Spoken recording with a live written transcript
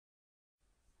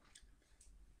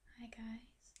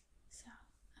guys. So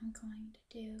I'm going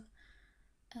to do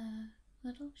a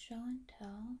little show and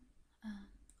tell,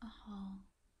 a haul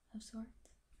of sorts,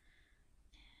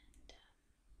 and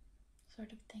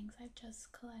sort of things I've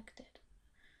just collected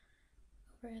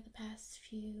over the past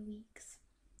few weeks.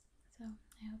 So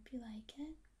I hope you like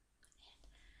it. And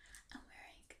I'm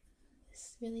wearing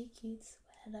this really cute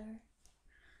sweater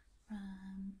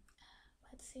from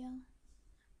Wet Seal.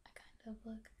 I kind of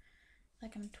look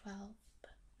like I'm 12,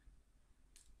 but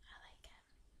I like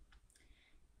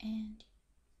it. And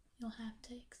you'll have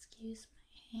to excuse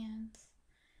my hands.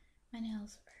 My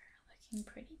nails are looking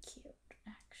pretty cute,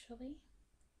 actually.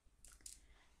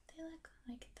 They look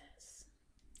like this,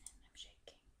 and I'm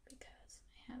shaking because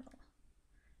I had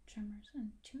tremors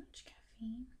and too much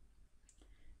caffeine.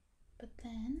 But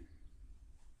then,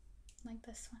 like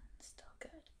this one, still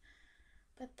good.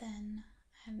 But then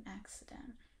I had an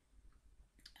accident.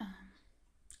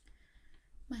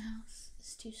 My house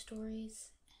is 2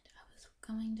 stories, and I was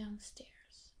going down the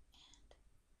stairs, and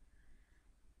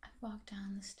I've walked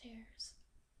down the stairs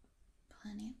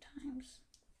plenty of times,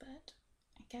 but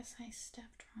I guess I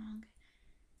stepped wrong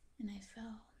and I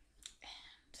fell,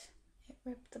 and it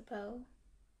ripped the bow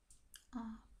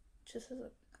off just as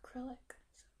acrylic,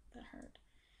 so that hurt,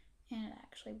 and it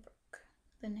actually broke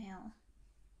the nail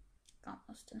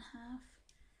almost in half,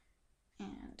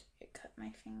 and it cut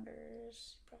my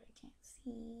fingers. You probably can't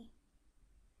see.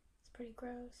 It's pretty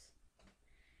gross,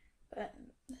 but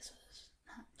this was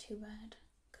not too bad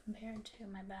compared to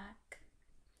my back,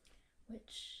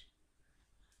 which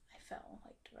I fell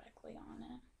like directly on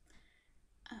it.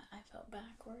 I fell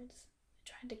backwards. I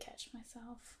tried to catch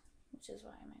myself, which is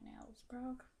why my nails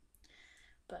broke,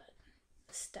 but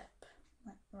the step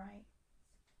went right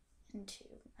into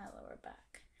my lower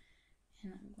back,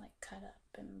 and I'm like cut up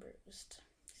and bruised.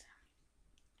 So,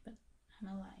 but I'm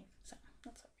alive, so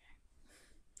that's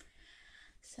okay.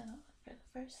 So for the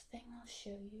first thing I'll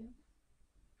show you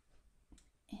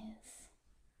is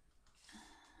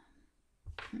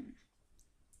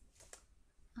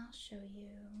I'll show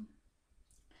you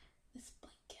this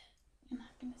blanket. You're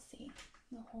not gonna see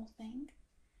the whole thing,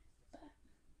 but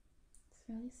it's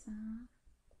really soft.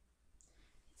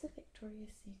 It's a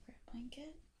Victoria's Secret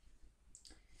blanket.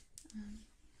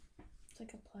 It's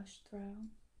like a plush throw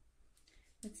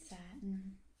with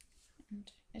satin,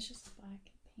 and it's just black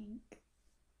and pink,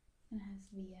 and it has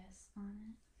VS on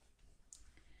it.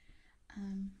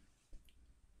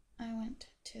 I went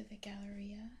to the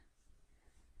Galleria,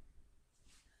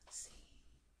 let's see,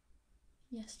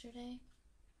 yesterday.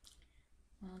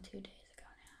 Well, 2 days ago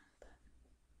now, but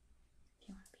if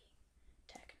you want to be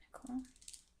technical.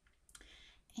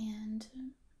 And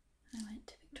I went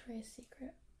to Victoria's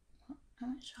Secret. Well, I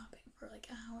went shopping for like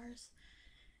hours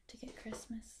to get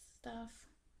Christmas stuff.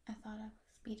 I thought I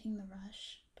was beating the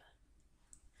rush, but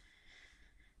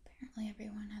apparently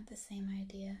everyone had the same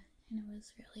idea, and it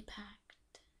was really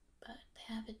packed. But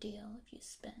they have a deal if you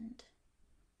spend,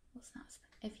 well, it's not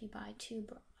spend, if you buy 2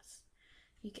 bras,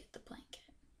 you get the blanket.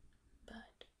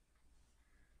 But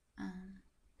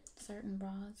certain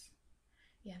bras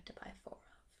you have to buy 4 of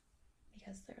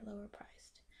because they're lower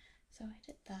priced. So I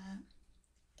did that,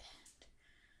 and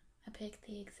I picked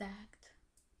the exact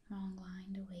wrong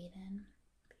line to wait in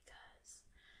because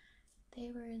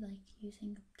they were like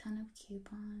using a ton of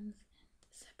coupons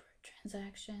and separate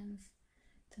transactions.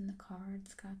 Then the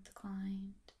cards got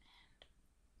declined,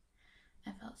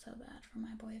 and I felt so bad for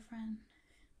my boyfriend,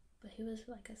 but he was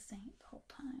like a saint the whole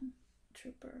time,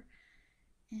 trooper,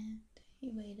 and he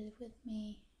waited with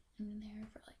me in there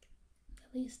for like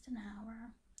at least an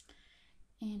hour,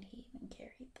 and he even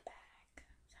carried the bag,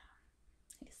 so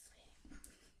he's sweet.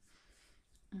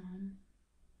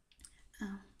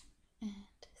 And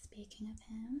speaking of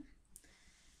him,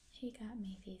 he got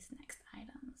me these next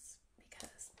items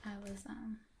because I was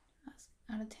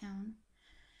out of town,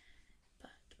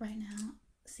 but right now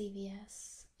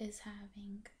CVS is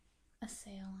having a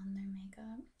sale on their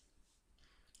makeup.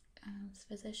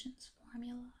 Physicians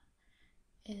Formula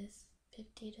is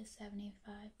 50 to 75%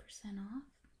 off,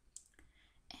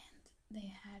 and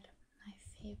they had my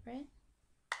favorite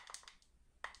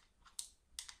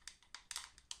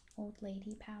Old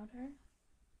Lady powder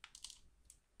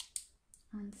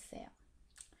on sale.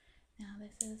 Now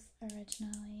this is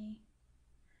originally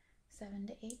 $7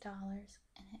 to $8,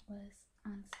 and it was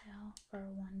on sale for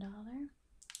 $1.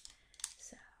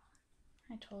 So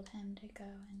I told him to go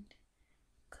and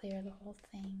clear the whole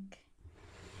thing.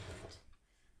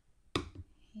 And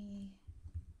he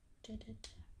did it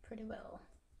pretty well.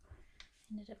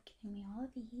 Ended up getting me all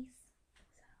of these,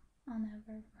 so I'll never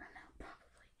run out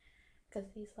probably,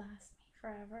 because these last me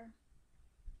forever.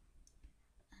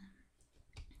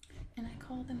 And I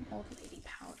call them old lady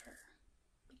powder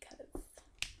because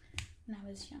when I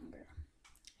was younger,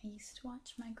 I used to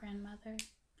watch my grandmother.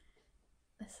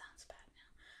 This sounds bad now,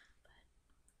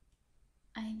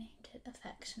 but I named it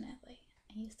affectionately.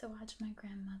 I used to watch my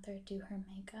grandmother do her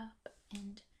makeup,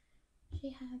 and she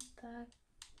had the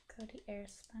Coty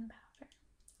Airspun powder.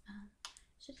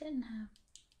 She didn't have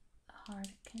a hard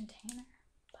container,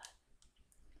 but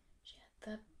she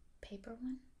had the paper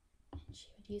one, and she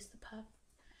would use the puff.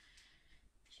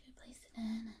 She would place it in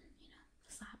and,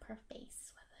 slap her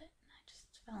face with it, and I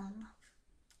just fell in love.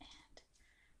 And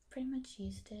pretty much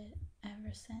used it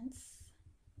ever since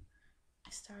I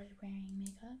started wearing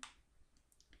makeup.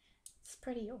 It's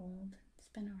pretty old. It's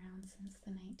been around since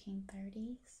the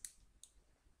 1930s.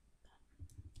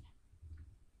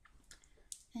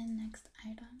 And next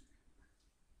item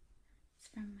is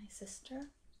from my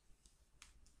sister.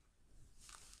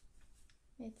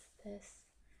 It's this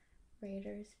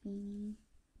Raiders beanie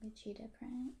with cheetah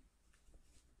print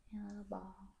and a little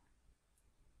ball.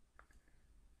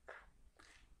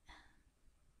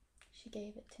 She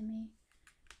gave it to me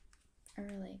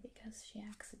early because she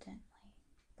accidentally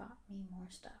bought me more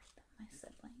stuff than my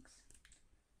siblings.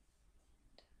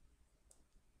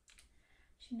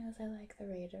 She knows I like the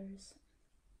Raiders,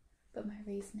 but my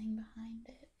reasoning behind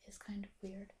it is kind of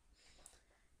weird.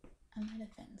 I might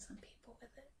offend some people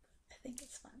with it, but I think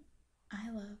it's fun. I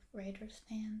love Raiders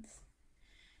fans,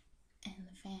 and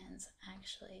the fans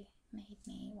actually made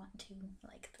me want to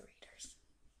like the Raiders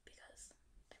because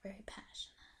they're very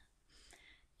passionate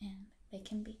and they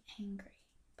can be angry,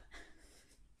 but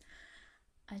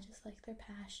I just like their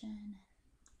passion.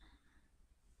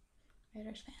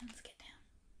 Raiders fans, get down.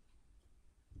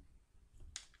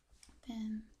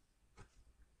 Then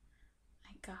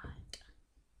I got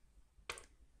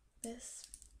this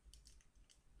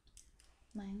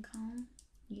Lancome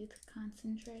Youth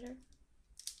Concentrator.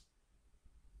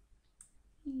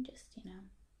 You just,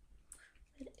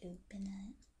 let it open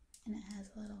it, and it has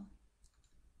a little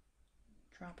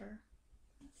dropper.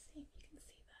 Let's see if you can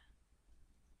see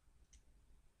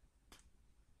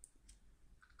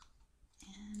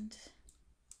that. And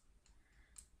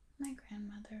my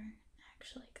grandmother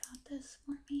actually got this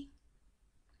for me.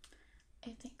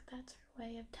 I think that's her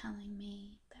way of telling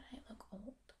me that I look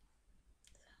old.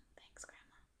 So, thanks,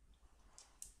 Grandma.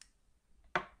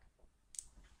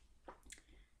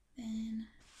 Then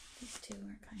these two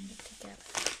are kind of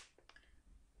together.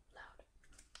 Loud.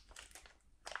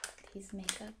 These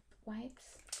makeup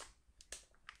wipes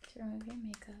to remove your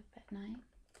makeup at night.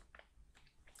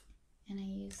 And I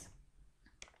use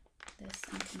this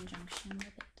in conjunction with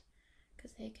it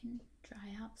because they can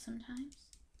dry out sometimes.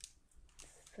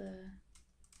 It's the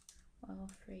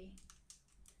oil-free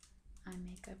eye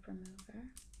makeup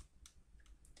remover,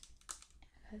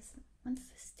 because once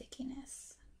the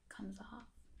stickiness comes off,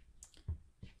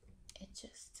 it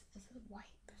just is a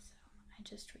wipe, so I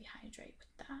just rehydrate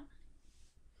with that.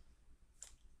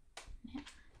 Yeah.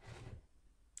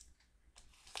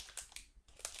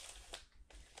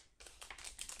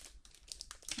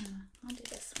 I'll do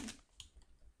this one.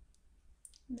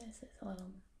 This is a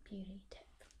little beauty tip.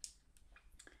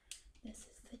 This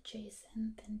is the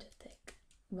Jason Thin to Thick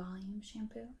Volume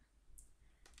Shampoo.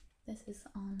 This is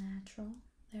all natural.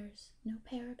 There's no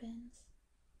parabens,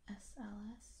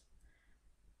 SLS,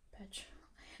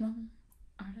 petroleum,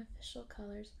 artificial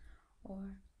colors,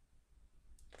 or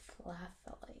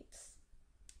phthalates.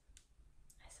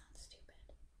 I sound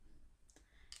stupid.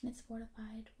 And it's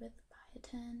fortified with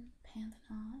biotin,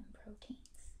 panthenol, and proteins.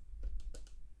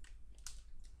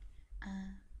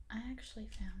 I actually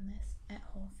found this at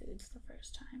Whole Foods the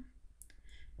first time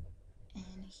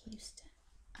in Houston.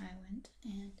 I went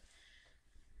and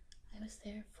I was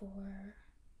there for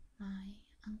my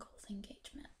uncle's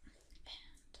engagement,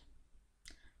 and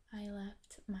I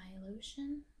left my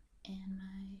lotion and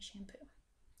my shampoo.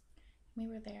 We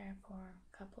were there for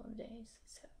a couple of days,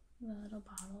 so the little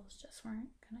bottles just weren't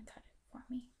gonna cut it for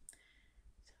me.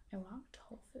 So I walked to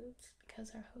Whole Foods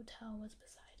because our hotel was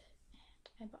beside it,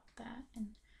 and I bought that,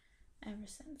 and ever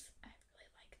since I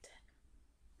really liked it.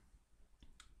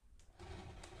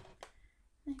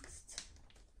 Next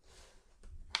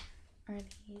are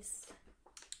these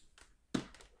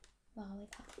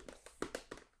lollipops.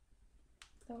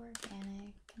 They're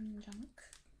organic and junk,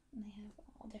 and they have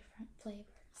all different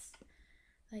flavors,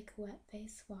 like wet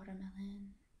face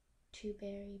watermelon,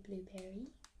 chewberry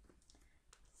blueberry,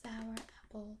 sour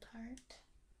apple tart,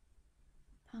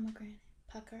 pomegranate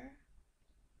pucker,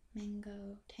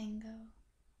 mango tango,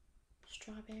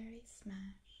 strawberry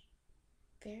smash,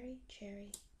 berry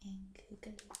cherry, and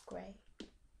kookaloo gray.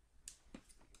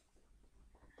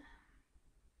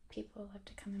 people have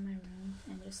to come in my room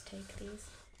and just take these.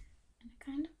 And I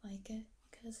kind of like it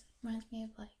because it reminds me of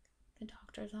like the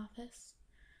doctor's office.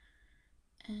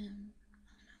 And I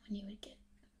don't know, when you would get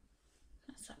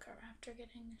a sucker after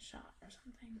getting a shot or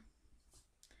something.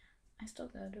 I still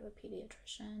go to a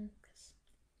pediatrician because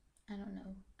I don't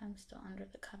know, I'm still under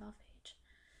the cutoff age.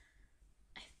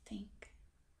 I think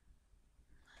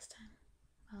last time,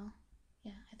 well,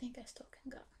 yeah, I think I still can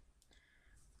go.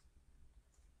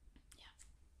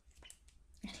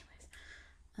 Yeah.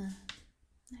 Anyways,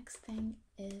 next thing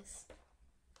is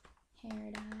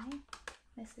hair dye.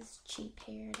 This is cheap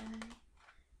hair dye,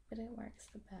 but it works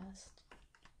the best.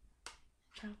 It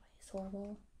probably is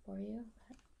horrible for you,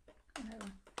 but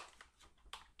whatever.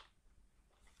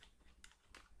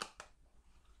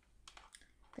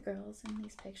 The girls in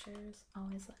these pictures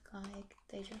always look like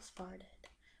they just farted,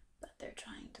 but they're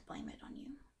trying to blame it on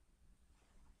you.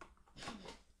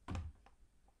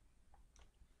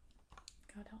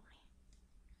 God help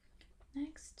me.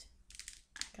 Next,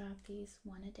 I got these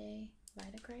 1-a-day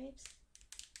Vitagrapes,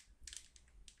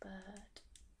 but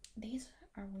these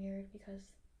are weird because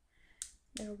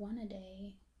they're 1 a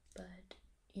day, but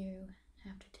you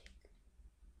have to take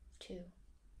 2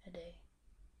 a day.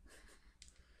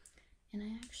 And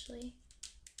I actually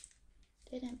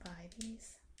didn't buy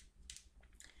these.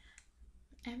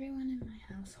 Everyone in my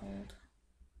household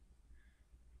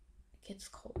gets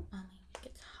cold. It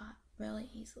gets hot really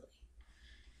easily.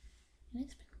 And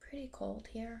it's been pretty cold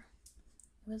here.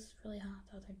 It was really hot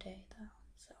the other day though,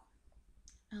 so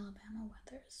Alabama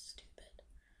weather is stupid.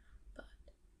 But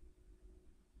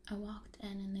I walked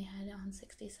in and they had it on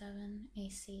 67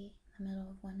 AC in the middle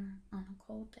of winter on a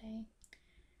cold day.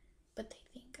 But they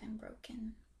think I'm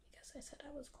broken because I said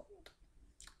I was cold.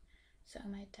 So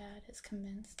my dad is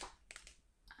convinced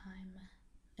I'm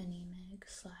anemic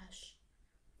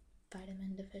 /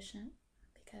 vitamin deficient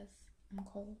because I'm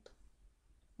cold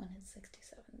when it's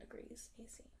 67 degrees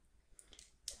AC.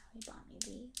 So he bought me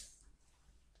these.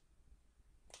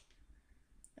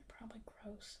 They're probably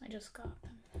gross. I just got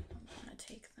them. I don't want to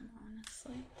take them,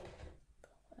 honestly.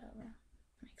 But whatever.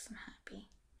 Makes them happy.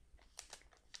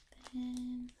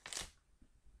 Then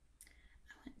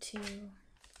I went to,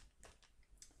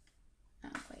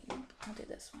 oh wait, I'll do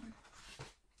this one.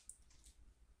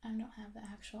 I don't have the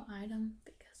actual item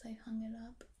because I hung it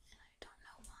up and I don't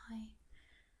know why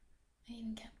I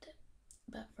even kept it.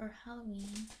 But for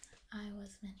Halloween, I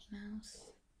was Minnie Mouse.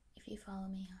 If you follow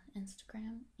me on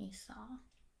Instagram, you saw.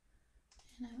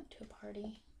 And I went to a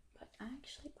party, but I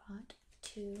actually bought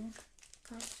 2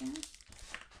 costumes.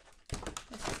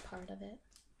 This is part of it.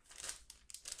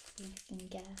 You can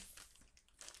guess.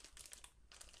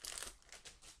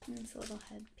 And it's a little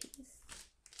headpiece.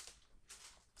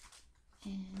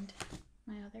 And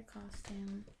my other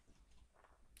costume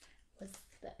was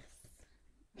this.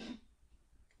 Oops.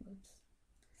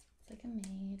 It's like a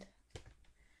maid.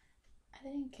 I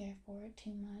didn't care for it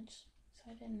too much,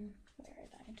 so I didn't wear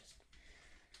it. I just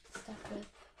stuck with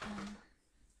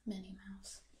Minnie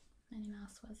Mouse. Minnie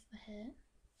Mouse was the hit.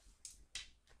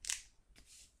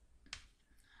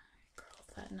 Girls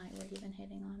that night were even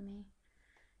hitting on me.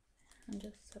 I'm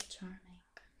just so charming.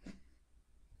 Okay.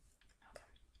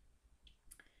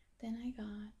 Then I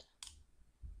got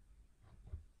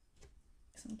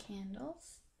some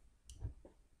candles.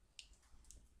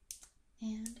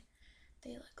 And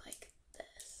they look like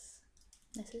this.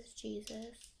 This is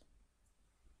Jesus.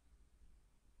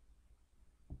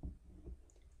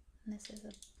 And this is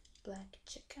a black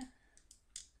chicken.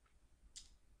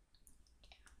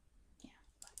 Yeah,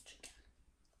 black chicken.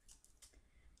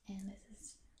 And this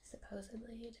is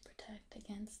supposedly to protect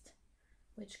against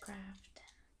witchcraft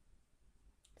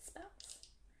and spells.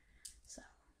 So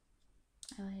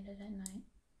I light it at night,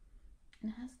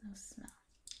 and it has no smell.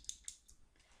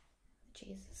 The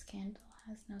Jesus candle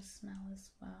has no smell as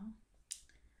well,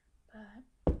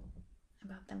 but I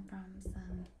bought them from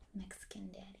some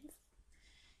Mexican daddies.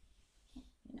 And,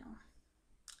 you know,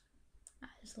 I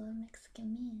just love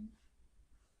Mexican men.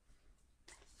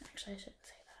 Actually, I shouldn't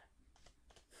say that.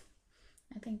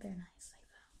 I think they're nice like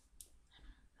that. I don't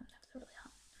know. Sometimes they're really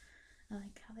hot. I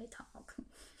like how they talk.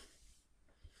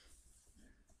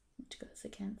 Which goes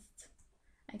against,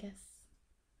 I guess,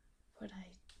 what I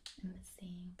am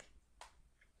seeing.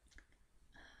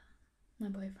 My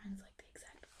boyfriend's like the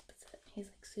exact opposite. He's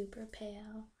like super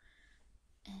pale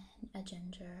and a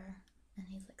ginger, and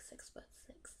he's like 6'6".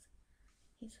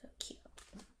 He's so cute.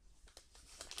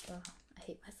 Ugh, I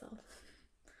hate myself.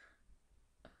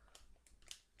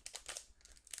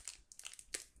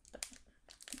 But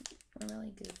we're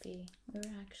really goofy. We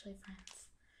were actually friends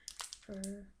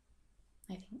for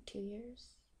I think 2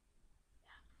 years.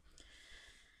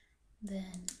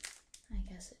 then I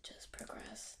guess it just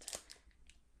progressed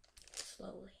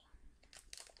slowly.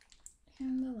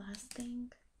 And the last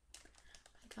thing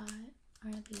I got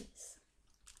are these.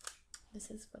 This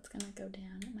is what's gonna go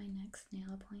down at my next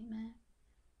nail appointment.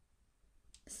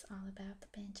 It's all about the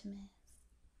Benjamins.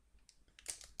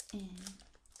 And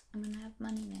I'm gonna have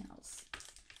money nails.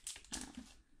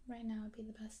 Right now would be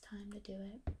the best time to do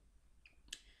it,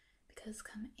 because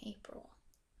come April,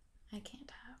 I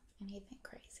can't have anything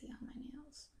crazy on my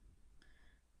nails.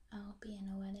 I'll be in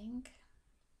a wedding.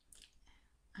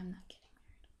 I'm not getting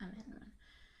married. I'm in one.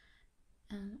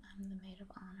 I'm the maid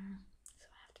of honor, so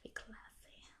I have to be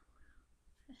classy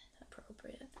and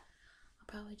appropriate. I'll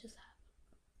probably just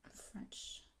have a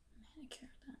French manicure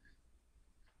then.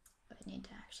 But I need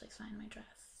to actually sign my dress.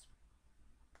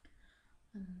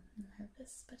 I'm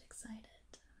nervous but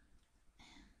excited.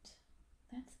 And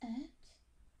that's it.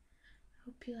 I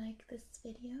hope you like this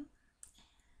video,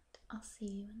 and I'll see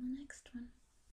you in the next one.